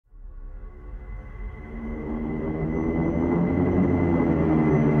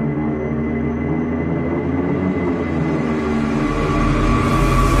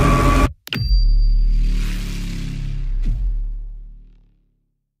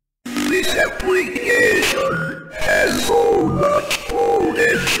This application has so much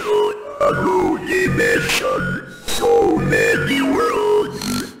potential, a new dimension, so many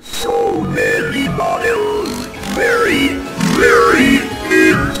worlds, so many models, very, very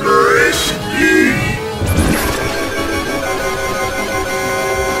interesting.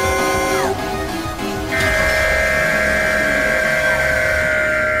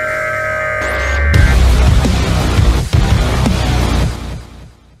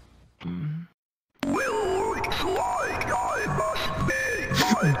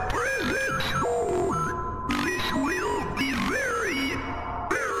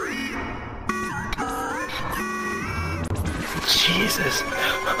 Jesus.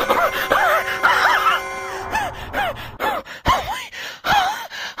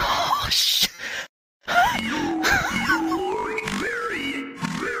 Oh, shit.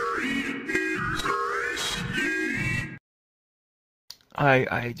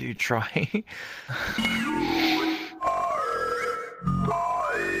 I do try.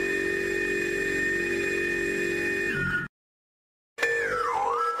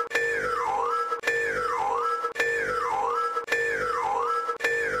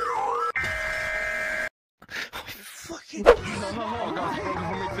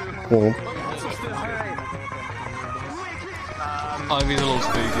 Cool. I'm being a little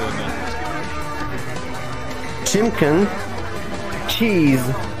spooky on that. Chimkin. Cheese.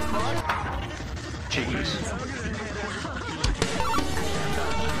 Cheese.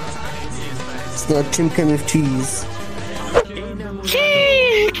 It's not chimkin with cheese.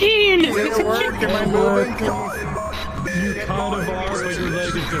 Chimkin! Is it work? Am I moving? You kind of are, but your leg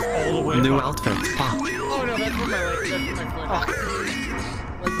is just all the way New up. outfit. Fuck. Oh no, that's what my leg. That's my foot.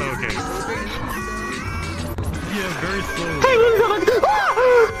 Okay. Yeah, very slowly.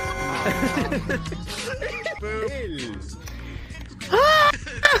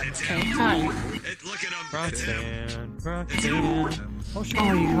 Look at him. Roxanne. Oh,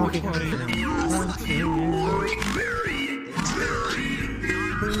 you're walking out of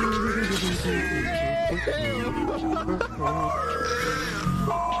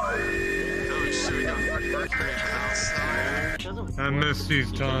I miss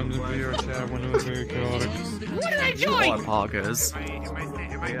these times in VRChat when it was very chaotic. What did I join? Poggers. What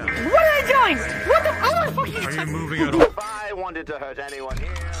did I join? What the fuck is Are you moving at all? If I wanted to hurt anyone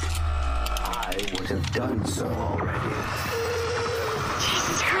here, I would have done so already.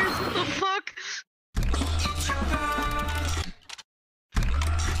 Jesus Christ, what the fuck?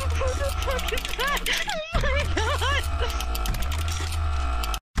 What the fuck is that? Oh my god!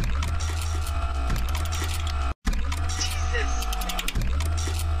 Jesus.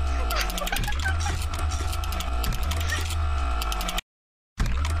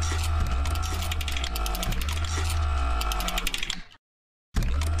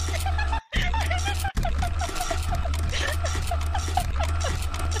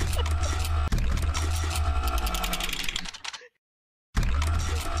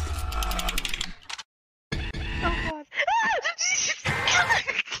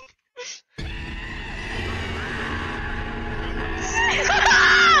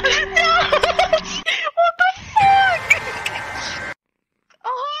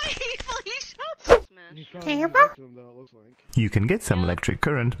 You can get some electric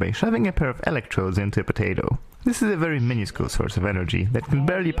current by shoving a pair of electrodes into a potato. This is a very minuscule source of energy that can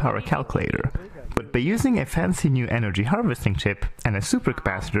barely power a calculator, but by using a fancy new energy harvesting chip and a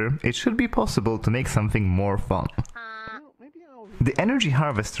supercapacitor, it should be possible to make something more fun. The energy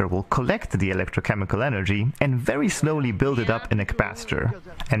harvester will collect the electrochemical energy and very slowly build it up in a capacitor.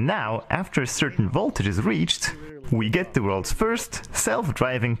 And now, after a certain voltage is reached, we get the world's first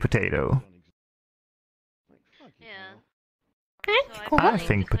self-driving potato. I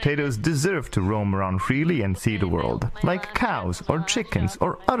think potatoes deserve to roam around freely and see the world, like cows or chickens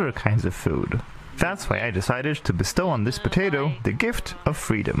or other kinds of food. That's why I decided to bestow on this potato the gift of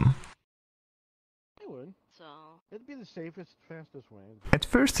freedom. It'd be the safest, fastest way. At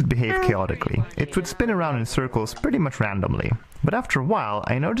first it behaved chaotically. It would spin around in circles pretty much randomly. But after a while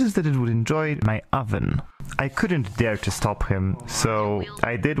I noticed that it would enjoy my oven. I couldn't dare to stop him, so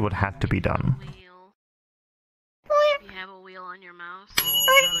I did what had to be done. You have a wheel on your mouse. Oh,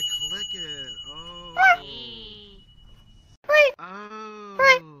 gotta click it. Oh. Oh.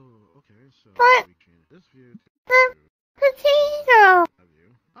 Okay, so we change this view to Potato.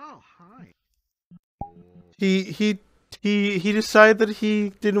 Oh, hi. He decided that he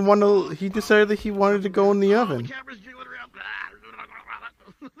didn't want to. He decided that he wanted to go in the oven. The camera's jiggling around.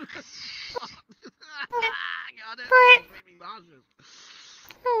 Got it. Make me nauseous.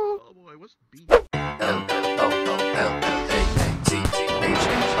 Oh boy, what's B? L-O-O-L-L-A-T-H-O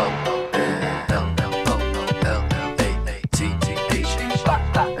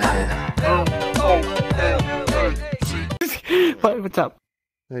What's up?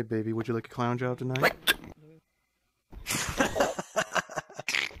 Hey, baby, would you like a clown job tonight?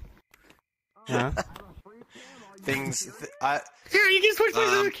 Huh? Things. Here, you can switch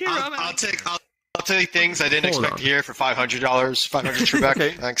places with the camera. I'll take things I didn't expect to hear for $500. 500 Trebek.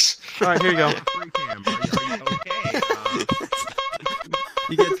 Okay. Thanks. All right, here you go.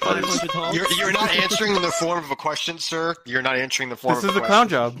 You get 500 talks. You're not answering in the form of a question, sir. You're not answering the form This of is a a question. clown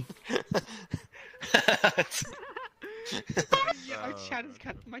job.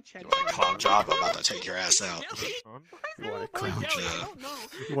 My chat is Clown job. I'm about to take your ass out. You want a clown job?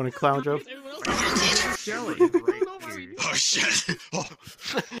 You want a clown job? Oh shit!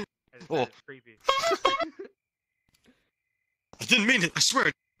 Oh. I didn't mean it. I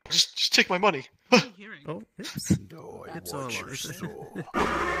swear. Just take my money. Oh, hips. Hips are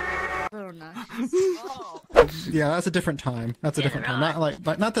Yeah, that's a different time. That's a different time. Not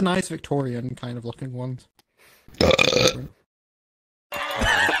like not the nice Victorian kind of looking ones. Is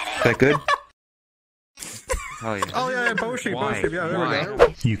that good? Oh yeah. Oh yeah, Boshi, yeah, there we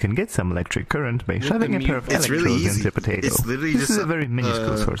go. You can get some electric current by shoving a pair of It's really electrodes easy. into a potato. It's literally This just is a very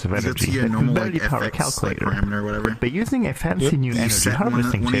minuscule source of energy your that can normal, barely like, power a FX, calculator. like, parameter or whatever. By using a fancy new You energy set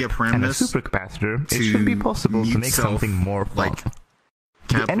harvesting one of your chip and a parameters supercapacitor, it should be possible to meet make self, something more fun. like,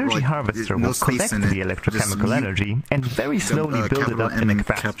 The energy harvester no will space collect in it, the just electrochemical mute energy and very slowly build it capital up in a M,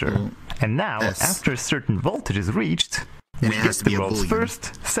 capacitor. capital And now, S. after a certain voltage is reached, we And it get has to be the a world's boolean. first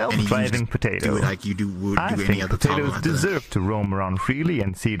And you self-driving just potato. do it like you would I do any think other potatoes toggle after that. deserve to roam around freely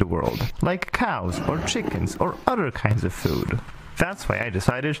and see the world, like cows or chickens or other kinds of food. That's why I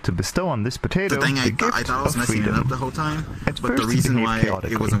decided to bestow on this potato The thing the I gift thought I was of messing it freedom. up the whole time, At but the first reason it why behaved it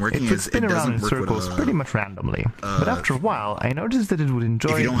chaotically. wasn't working It would is spin it around in doesn't work circles with pretty much randomly. But after a while, I noticed that it would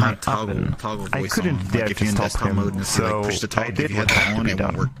enjoy if you don't my have toggle I voice couldn't on, dare like if to you're in stop desktop him, mode and so like push the toggle, I did if you what have that had to on, be it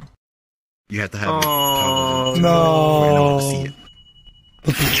won't done. work. You have to have the No. toggle for it to see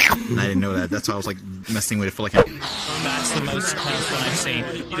it. And I didn't know that. That's why I was like messing with it for like a... That's the most close one I've seen.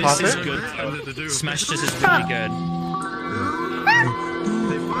 Pop This is it? good. Smash-ter is really good.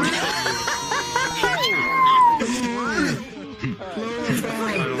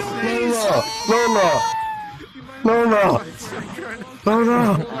 Lola!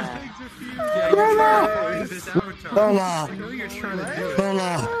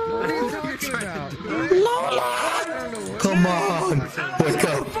 Come on! Wake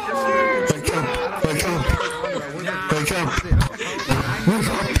up! Wake up! Wake up! Wake up!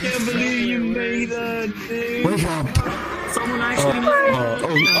 I can't believe you made that, dude. Wake up! Someone actually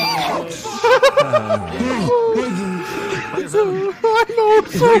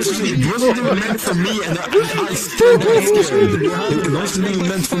It wasn't meant for me, and I still it wasn't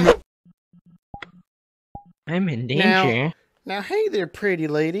meant for me. I'm in danger. Now, hey there, pretty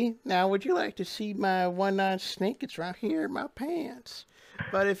lady. Now, would you like to see my one-eyed snake? It's right here in my pants.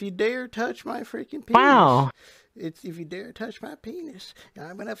 But if you dare touch my freaking penis, Wow. if you dare touch my penis,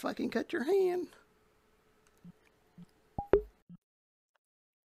 I'm gonna fucking cut your hand.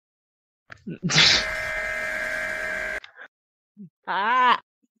 Ah.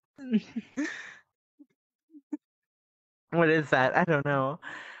 What is that? I don't know.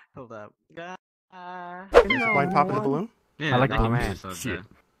 Hold up. Mind popping the balloon? Yeah, I like the man. shit. You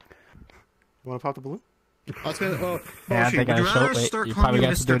want to pop the balloon? I was gonna, Yeah, I Boshi, think would I you should. rather Wait, start you calling probably you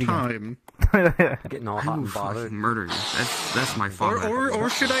got to do it Mr. again. Time? Getting all hot and bothered. Murder you. That's my fault. Or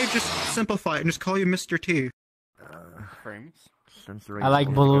should I just simplify it and just call you Mr. T? Frames? I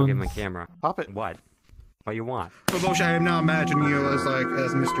like balloons. Give him a camera. Pop it. What? What you want? So Boshi, I am now imagining you as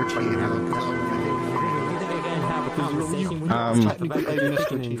Mr. T.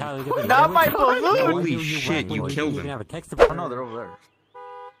 Not my balloon! Holy shit, you killed him. Oh no, they're over there.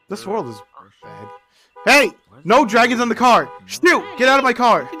 This world is bad. Hey! No dragons on the car! Shoot! Get out of my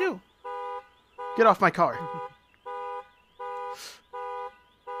car! Get off my car.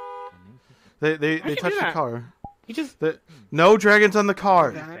 They touched the car. You just... No dragons on the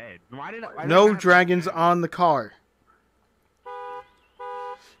car. Why did No dragons on the car.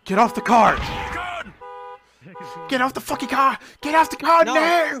 Get off the car! Get off the fucking car! Get off the car now!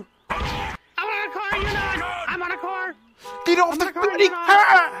 I'm on a car, you're not! I'm on a car! Get off the bloody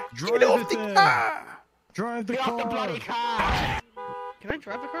car! Get off the car! Drive the Get car! off the bloody car! Can I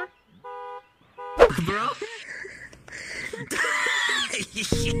drive the car? Bro?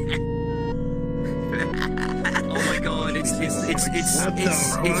 Oh my god, it's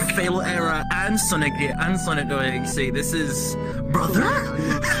Fail Era and Sonic.exe. This is... Brother?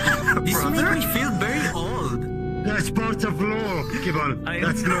 This makes me feel very old. That's part of law, Gibbon.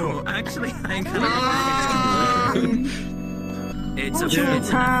 That's law. Actually, I kind of... It's a Yeah.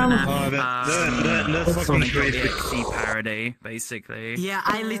 That's fucking crazy. Sonic.exe parody, basically. Yeah,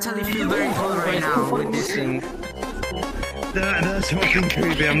 I literally feel very cold right now with this thing. That's fucking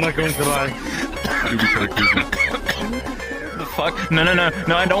creepy, I'm not going to lie. The fuck? No,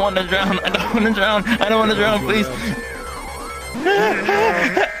 I don't want to drown. I don't want to drown. I don't want to drown, please.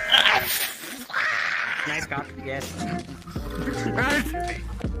 Nice cock, yes.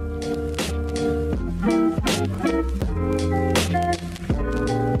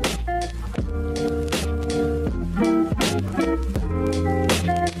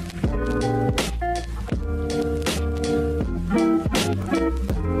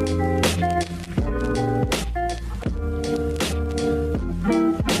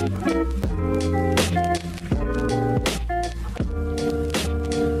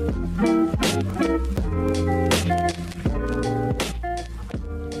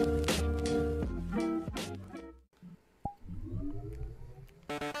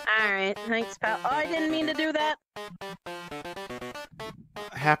 Alright, thanks, pal. Oh, I didn't mean to do that.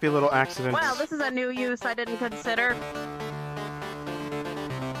 Happy little accident. Wow, this is a new use I didn't consider.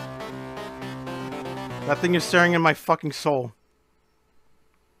 That thing is staring in my fucking soul.